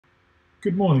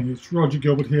Good morning, it's Roger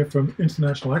Gilbert here from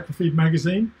International Aquafeed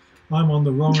magazine. I'm on the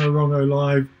Rongo Rongo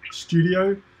Live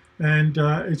studio, and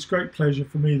it's a great pleasure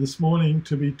for me this morning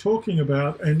to be talking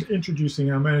about and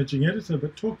introducing our managing editor,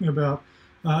 but talking about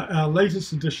our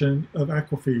latest edition of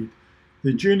Aquafeed.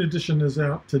 The June edition is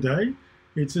out today.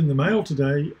 It's in the mail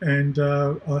today, and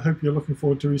I hope you're looking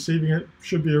forward to receiving it.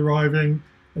 Should be arriving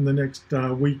in the next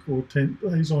week or 10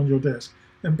 days on your desk.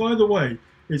 And by the way,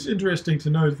 it's interesting to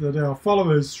note that our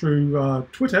followers through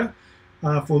Twitter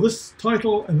for this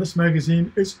title and this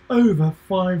magazine is over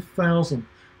 5,000,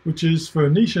 which is for a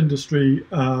niche industry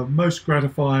most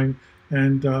gratifying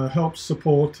and helps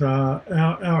support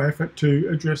our effort to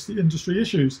address the industry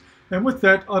issues. And with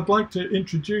that, I'd like to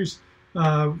introduce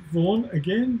Vaughn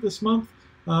again this month.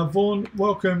 Vaughn,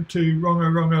 welcome to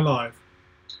Rongo Rongo Live.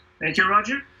 Thank you,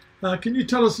 Roger. Can you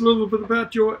tell us a little bit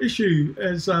about your issue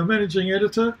as managing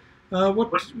editor?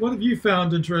 What have you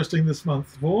found interesting this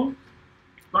month, Vaughn?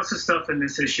 Lots of stuff in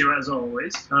this issue, as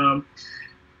always.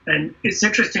 And it's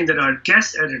interesting that our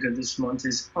guest editor this month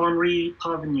is Henri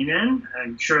Parveninen.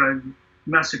 I'm sure I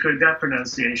massacred that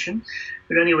pronunciation.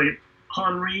 But anyway,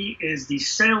 Henri is the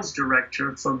sales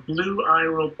director for Blue Eye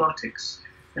Robotics.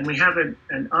 And we have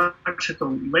an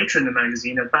article later in the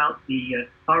magazine about the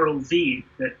ROV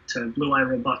that Blue Eye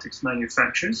Robotics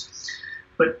manufactures.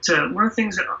 But one of the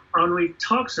things that Henri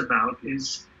talks about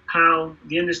is how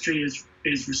the industry is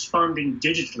responding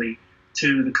digitally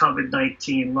to the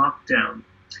COVID-19 lockdown.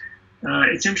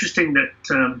 It's interesting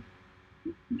that,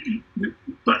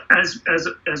 but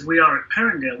as we are at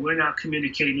Perrindale, we're now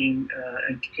communicating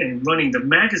and running the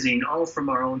magazine all from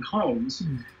our own homes.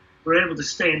 We're able to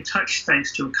stay in touch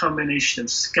thanks to a combination of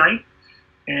Skype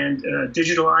and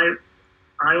digital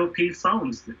IOP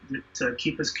phones that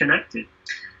keep us connected.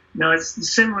 Now, it's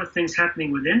similar things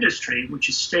happening with industry, which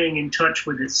is staying in touch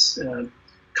with its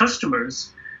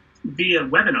customers via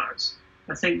webinars.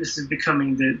 I think this is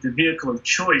becoming the vehicle of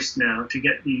choice now to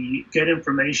get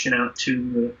information out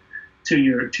to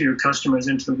your customers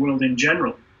and to the world in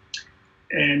general.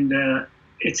 And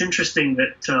it's interesting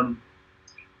that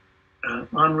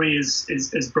Henri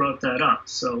has brought that up,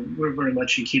 so we're very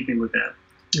much in keeping with that.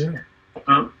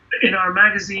 Yeah. In our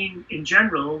magazine in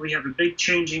general, we have a big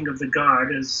changing of the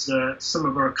guard as some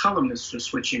of our columnists are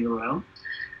switching around.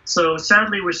 So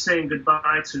sadly, we're saying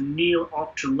goodbye to Neil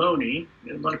Octoloni.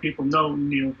 A lot of people know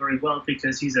Neil very well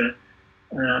because he's a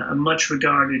much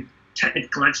regarded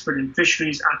technical expert in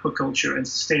fisheries, aquaculture, and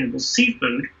sustainable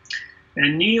seafood.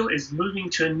 And Neil is moving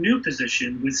to a new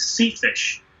position with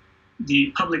Seafish,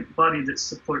 the public body that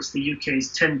supports the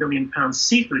UK's £10 billion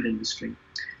seafood industry.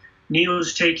 Neil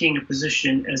is taking a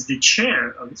position as the chair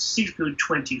of Seafood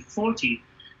 2040,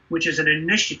 which is an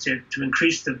initiative to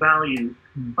increase the value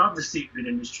of the seafood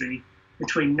industry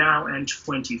between now and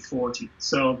 2040.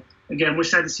 So again, we're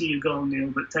sad to see you go,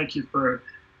 Neil, but thank you for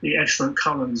the excellent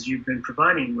columns you've been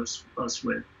providing us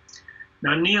with.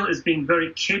 Now, Neil is being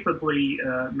very capably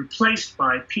replaced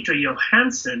by Peter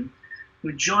Johansson,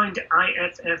 who joined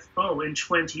IFFO in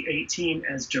 2018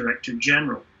 as Director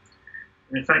General.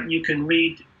 And in fact, you can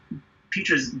read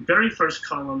Peter's very first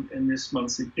column in this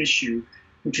month's issue,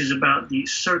 which is about the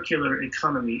circular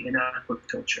economy in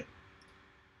aquaculture.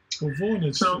 Well,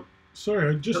 Vaughn,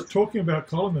 sorry, just talking about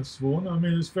columnists, Vaughn. I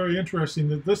mean, it's very interesting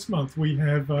that this month we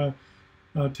have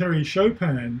Terry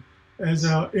Chopin as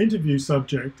our interview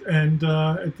subject, and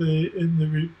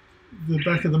in the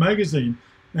back of the magazine.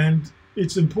 And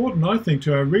it's important, I think,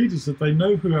 to our readers that they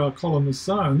know who our columnists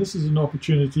are, and this is an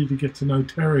opportunity to get to know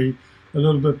Terry a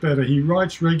little bit better. He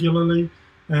writes regularly,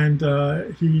 and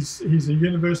he's a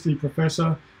university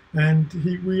professor, and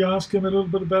we ask him a little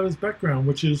bit about his background,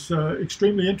 which is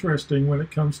extremely interesting when it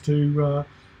comes to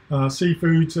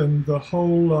seafoods and the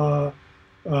whole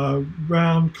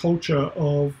round culture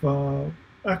of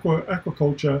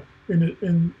aquaculture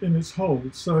in its whole.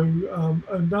 So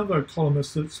another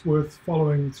columnist that's worth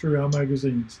following through our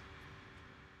magazines.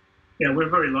 Yeah, we're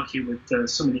very lucky with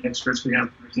so many experts we have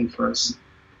working for us.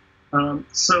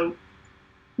 So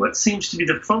what seems to be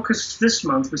the focus this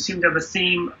month, we seem to have a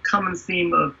common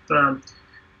theme of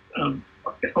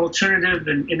alternative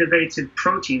and innovative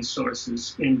protein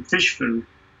sources in fish food.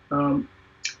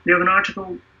 We have an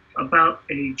article about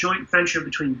a joint venture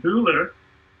between Buhler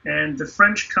and the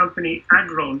French company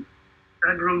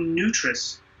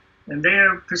Agronutris, and they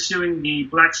are pursuing the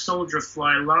black soldier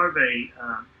fly larvae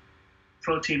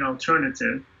protein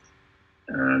alternative.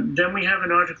 Then we have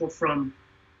an article from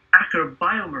Acker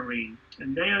Biomarine,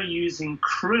 and they are using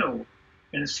krill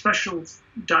in a special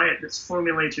diet that's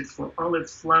formulated for olive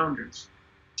flounders.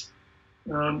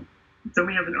 Then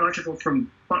we have an article from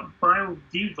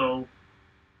BioVivo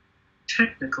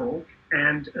technical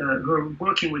and who are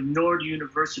working with Nord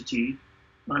University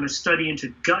on a study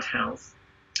into gut health.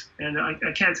 And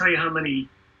I can't tell you how many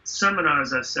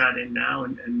seminars I've sat in now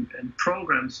and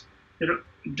programs that are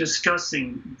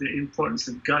discussing the importance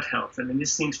of gut health. I mean,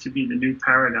 this seems to be the new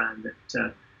paradigm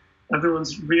that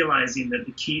everyone's realizing that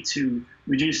the key to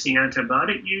reducing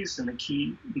antibiotic use and the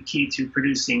key to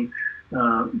producing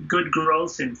good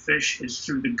growth in fish is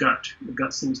through the gut. The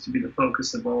gut seems to be the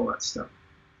focus of all that stuff.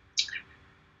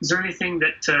 Is there anything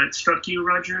that struck you,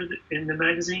 Roger, in the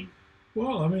magazine?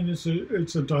 Well, I mean,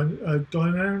 it's a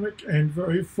dynamic and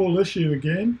very full issue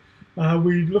again.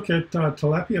 We look at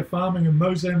tilapia farming in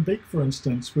Mozambique, for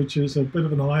instance, which is a bit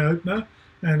of an eye-opener,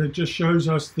 and it just shows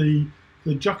us the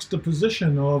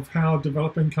juxtaposition of how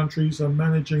developing countries are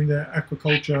managing their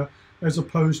aquaculture as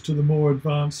opposed to the more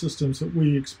advanced systems that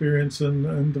we experience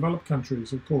in developed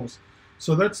countries, of course.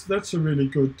 So that's a really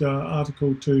good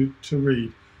article to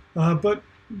read. But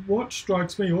what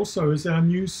strikes me also is our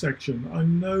news section. I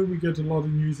know we get a lot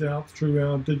of news out through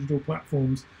our digital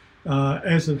platforms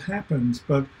as it happens,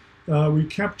 but we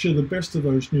capture the best of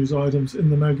those news items in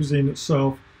the magazine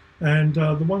itself. And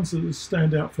the ones that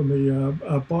stand out for me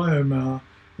are Biomar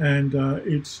and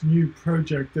its new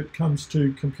project that comes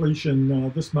to completion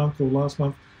this month or last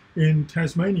month in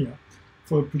Tasmania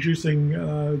for producing.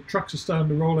 Trucks are starting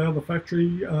to roll out of the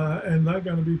factory and they're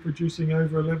going to be producing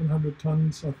over 1,100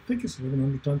 tonnes, I think it's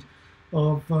 1,100 tonnes,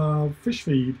 of fish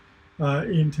feed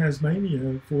in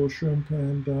Tasmania for shrimp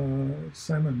and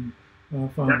salmon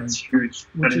farming. That's huge.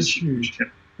 Which is huge.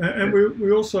 And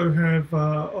we also have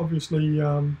obviously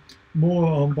more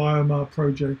on Biomar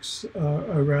projects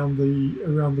around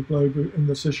the globe in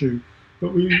this issue,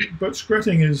 but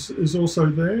Skretting is also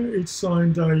there. It's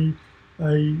signed a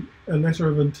letter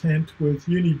of intent with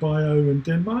Unibio in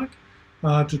Denmark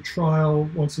to trial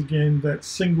once again that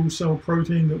single cell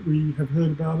protein that we have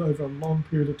heard about over a long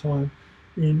period of time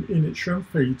in its shrimp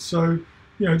feed. So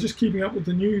just keeping up with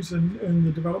the news and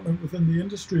the development within the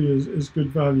industry is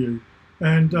good value.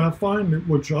 And finally,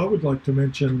 which I would like to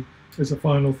mention as a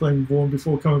final thing, Vaughn,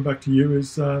 before coming back to you,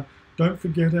 is don't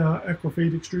forget our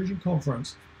Aquafeed Extrusion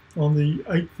Conference on the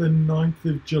 8th and 9th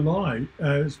of July.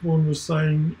 As Vaughn was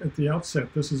saying at the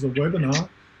outset, this is a webinar.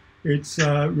 It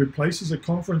replaces a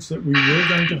conference that we were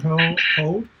going to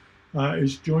hold.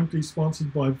 It's jointly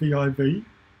sponsored by VIV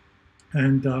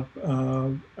and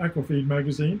Aquafeed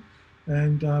Magazine.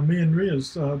 And Dr. Mian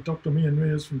Rias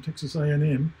from Texas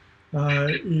A&M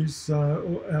is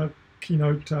our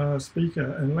keynote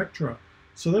speaker and lecturer.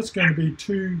 So that's going to be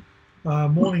 2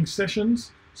 morning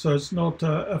sessions. So it's not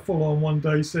a full-on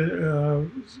one-day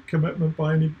commitment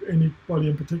by anybody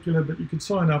in particular, but you can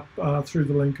sign up through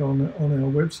the link on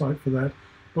our website for that.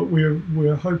 But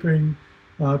we're hoping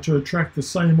to attract the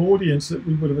same audience that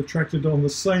we would have attracted on the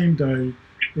same day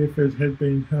if it had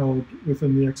been held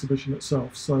within the exhibition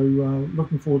itself. So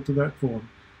looking forward to that, Vaughn.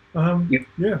 Yep.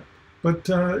 Yeah, but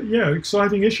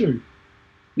exciting issue.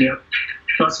 Yeah,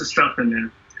 lots of stuff in there.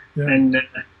 Yeah. And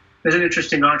there's an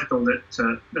interesting article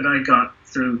that I got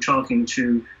through talking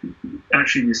to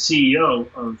actually the CEO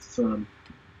of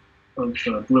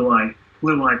Blue Eye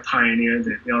Pioneer,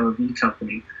 the ROV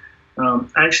company. I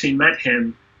actually met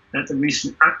him at the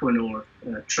recent Aquanor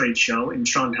trade show in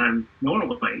Trondheim,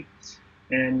 Norway.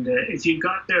 And if you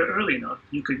got there early enough,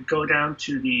 you could go down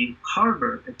to the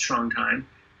harbor at Trondheim,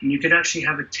 and you could actually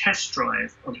have a test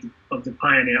drive of the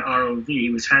Pioneer ROV. He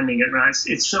was handing it around.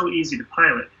 It's so easy to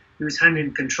pilot. He was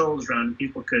handing controls around, and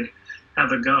people could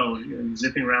have a go,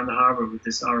 zipping around the harbor with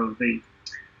this ROV.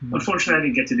 Mm-hmm. Unfortunately, I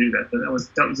didn't get to do that, but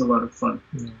that was a lot of fun.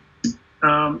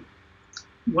 Yeah.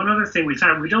 One other thing we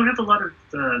found, we don't have a lot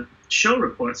of show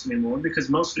reports anymore because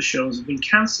most of the shows have been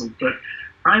canceled, but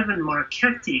Ivan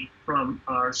Marchetti from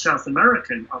our South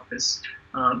American office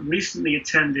recently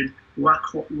attended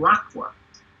LACWA,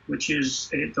 which is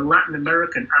the Latin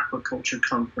American Aquaculture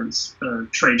Conference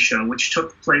trade show, which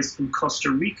took place in Costa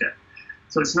Rica.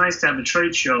 So it's nice to have a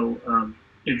trade show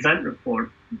event report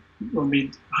when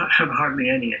we have hardly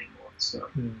any anymore. So.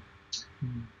 Yeah.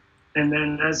 Mm. And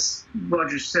then, as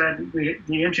Roger said,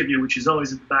 the interview, which is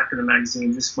always at the back of the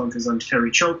magazine this month, is on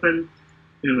Terry Chopin,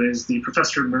 who is the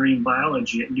professor of marine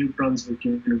biology at New Brunswick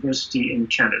University in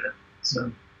Canada. So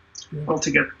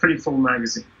altogether, pretty full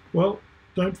magazine. Well,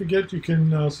 don't forget you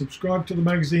can subscribe to the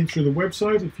magazine through the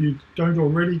website if you don't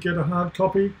already get a hard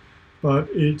copy, but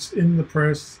it's in the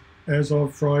press as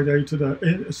of Friday today.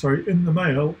 In the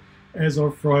mail as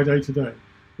of Friday today.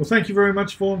 Well, thank you very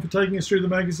much, Vaughn, for taking us through the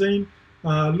magazine.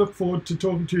 Look forward to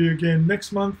talking to you again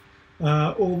next month.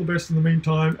 All the best in the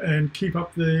meantime, and keep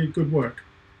up the good work.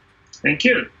 Thank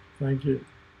you. Thank you.